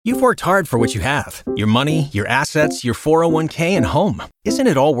You've worked hard for what you have. Your money, your assets, your 401k, and home. Isn't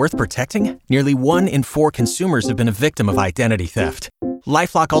it all worth protecting? Nearly 1 in 4 consumers have been a victim of identity theft.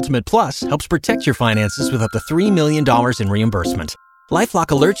 LifeLock Ultimate Plus helps protect your finances with up to $3 million in reimbursement. LifeLock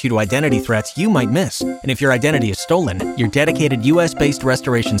alerts you to identity threats you might miss. And if your identity is stolen, your dedicated U.S.-based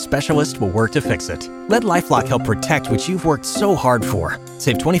restoration specialist will work to fix it. Let LifeLock help protect what you've worked so hard for.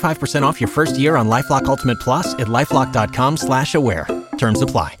 Save 25% off your first year on LifeLock Ultimate Plus at LifeLock.com/aware. Terms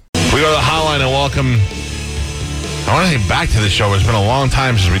apply. We go to the hotline and welcome, I want to say back to the show. It's been a long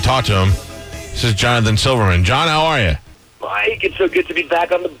time since we talked to him. This is Jonathan Silverman. John, how are you? Mike, it's so good to be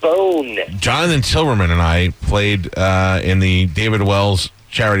back on the bone. Jonathan Silverman and I played in the David Wells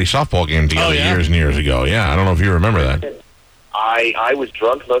charity softball game together years and years ago. Yeah, I don't know if you remember that. I was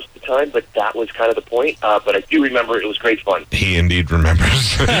drunk most of the time, but that was kind of the point. But I do remember it was great fun. He indeed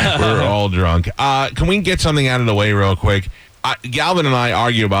remembers. We're all drunk. Can we get something out of the way real quick? Galvin and I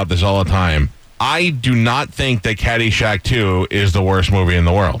argue about this all the time. I do not think that Caddyshack 2 is the worst movie in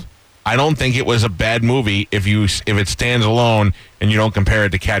the world. I don't think it was a bad movie if it stands alone and you don't compare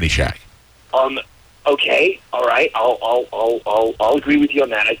it to Caddyshack. Okay, all right. I'll agree with you on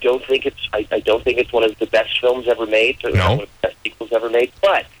that. I don't think it's one of the best films ever made. Certainly not one of the best sequels ever made.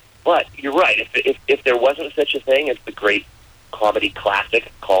 But you're right. If there wasn't such a thing as the great comedy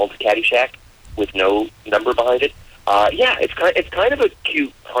classic called Caddyshack with no number behind it, it's kind of a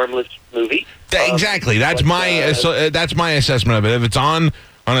cute, harmless movie. Exactly. That's my assessment of it. If it's on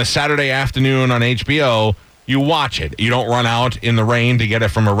a Saturday afternoon on HBO, you watch it. You don't run out in the rain to get it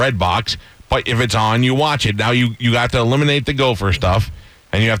from a red box. But if it's on, you watch it. Now you have to eliminate the gopher stuff,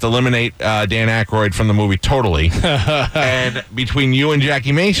 and you have to eliminate Dan Aykroyd from the movie totally. And between you and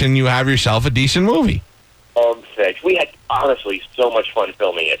Jackie Mason, you have yourself a decent movie. Thanks. We had honestly so much fun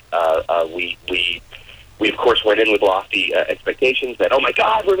filming it. We of course went in with lofty expectations that, oh my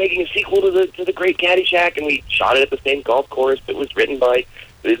God, we're making a sequel to the great Caddyshack, and we shot it at the same golf course that was written by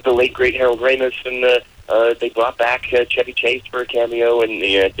the late great Harold Ramis, and they brought back Chevy Chase for a cameo, and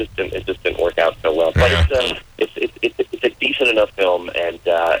it just didn't work out so well. But it's a decent enough film, and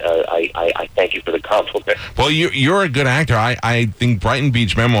I thank you for the compliment. Well, you're a good actor. I think Brighton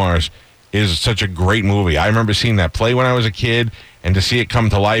Beach Memoirs is such a great movie. I remember seeing that play when I was a kid, and to see it come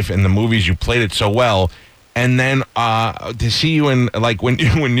to life in the movies, you played it so well. And then to see you in, like, when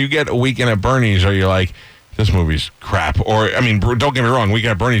you get a Weekend at Bernie's, or you're like, this movie's crap. Or, I mean, don't get me wrong,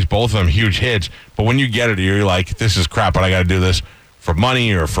 Weekend at Bernie's, both of them huge hits. But when you get it, you're like, this is crap, but I got to do this for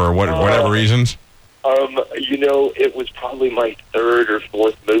money or for whatever reasons. It was probably my third or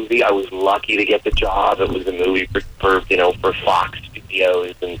fourth movie. I was lucky to get the job. It was a movie for Fox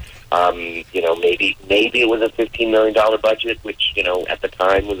Studios, and maybe it was a $15 million budget, which at the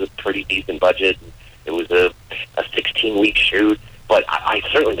time was a pretty decent budget. It was a 16-week shoot, but I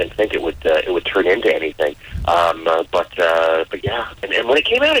certainly didn't think it would turn into anything. But yeah, and when it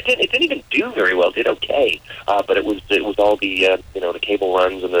came out, it didn't even do very well. It did okay, but it was all the the cable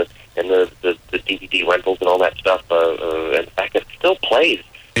runs and the DVD rentals and all that stuff. In fact, it still plays.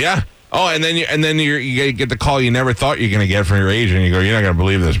 Yeah. Oh, and then you get the call you never thought you're going to get from your agent. And you go, you're not going to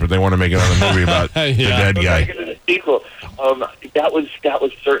believe this, but they want to make another movie about the dead guy. The sequel. That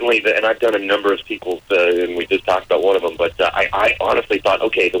was certainly and I've done a number of sequels, and we just talked about one of them. But I honestly thought,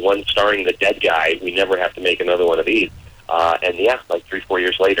 okay, the one starring the dead guy, we never have to make another one of these. And yeah, like 3-4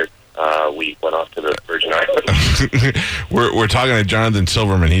 years later, we went off to the Virgin Islands. We're talking to Jonathan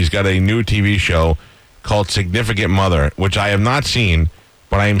Silverman. He's got a new TV show called Significant Mother, which I have not seen.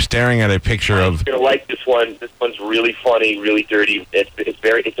 But I am staring at a picture of. You're gonna like this one. This one's really funny, really dirty. It's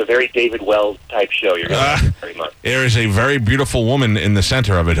a very David Wells type show. You're gonna like it very much. There is a very beautiful woman in the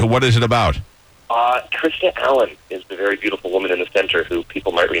center of it. What is it about? Krista Allen is the very beautiful woman in the center, who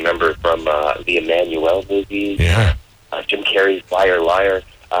people might remember from the Emmanuel movies. Yeah. Jim Carrey's Liar Liar.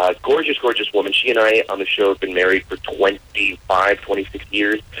 Gorgeous, gorgeous woman. She and I on the show have been married for 26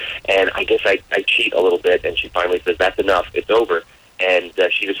 years, and I guess I cheat a little bit, and she finally says, that's enough, it's over. And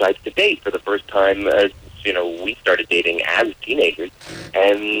she decides to date for the first time as, we started dating as teenagers.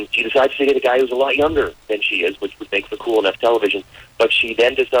 And she decides to date a guy who's a lot younger than she is, which would make for cool enough television. But she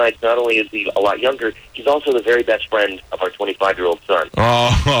then decides not only is he a lot younger, he's also the very best friend of our 25-year-old son.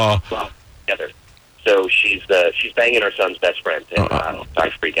 Oh. Together. So she's banging our son's best friend, and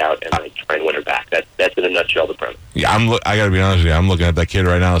I freak out, and I try and win her back. That's in a nutshell the premise. Yeah, I got to be honest with you. I'm looking at that kid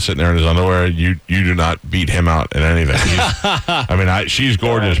right now sitting there in his underwear. You do not beat him out in anything. She's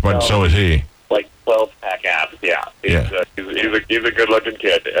gorgeous, but so is he. Like 12-pack abs, yeah. He's a good-looking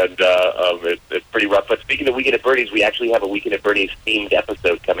kid, and it's pretty rough. But speaking of Weekend at Bernie's, we actually have a Weekend at Bernie's themed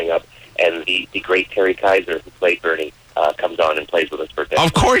episode coming up, and the great Terry Kaiser, who played Bernie, comes on and plays with us for a bit.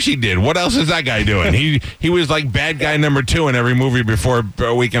 Of course he did. What else is that guy doing? He was like bad guy number 2 in every movie before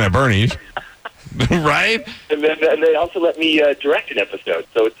Weekend at Bernie's. Right? And they also let me direct an episode.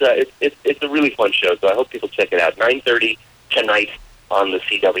 So it's a really fun show. So I hope people check it out. 9:30 tonight on the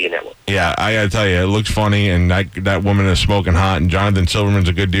CW network. Yeah, I got to tell you, it looks funny, and that woman is smoking hot, and Jonathan Silverman's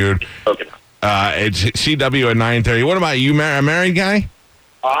a good dude. Smoking hot. It's CW at 9:30. What about you, a married guy?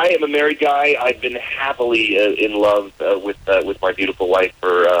 I am a married guy. I've been happily in love with my beautiful wife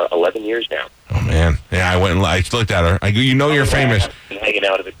for 11 years now. Oh, man. Yeah, I went and I looked at her. You're famous. I've been hanging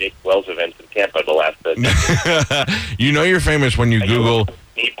out at the Jake Wells events in Tampa the last You know you're famous when you Google...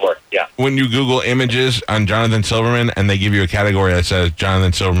 Yeah. When you Google images on Jonathan Silverman, and they give you a category that says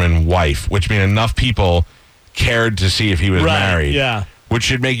Jonathan Silverman wife, which means enough people cared to see if he was married. Yeah. Which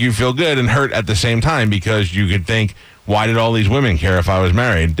should make you feel good and hurt at the same time, because you could think, why did all these women care if I was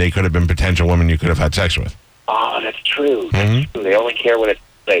married? They could have been potential women you could have had sex with. Oh, that's true. That's true. They only care when it's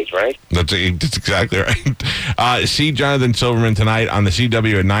plays, right? That's exactly right. See Jonathan Silverman tonight on the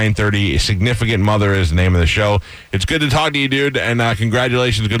CW at 9:30. Significant Mother is the name of the show. It's good to talk to you, dude, and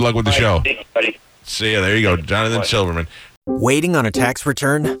congratulations. Good luck with the show. Thanks, buddy. See ya. There you go, Jonathan Silverman. Waiting on a tax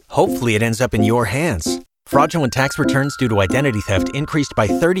return? Hopefully it ends up in your hands. Fraudulent tax returns due to identity theft increased by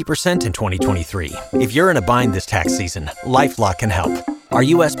 30% in 2023. If you're in a bind this tax season, LifeLock can help. Our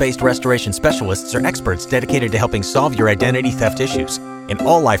U.S.-based restoration specialists are experts dedicated to helping solve your identity theft issues. And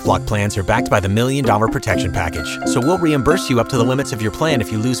all LifeLock plans are backed by the $1 Million Protection Package. So we'll reimburse you up to the limits of your plan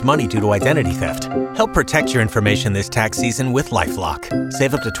if you lose money due to identity theft. Help protect your information this tax season with LifeLock.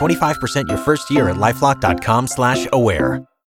 Save up to 25% your first year at LifeLock.com/aware.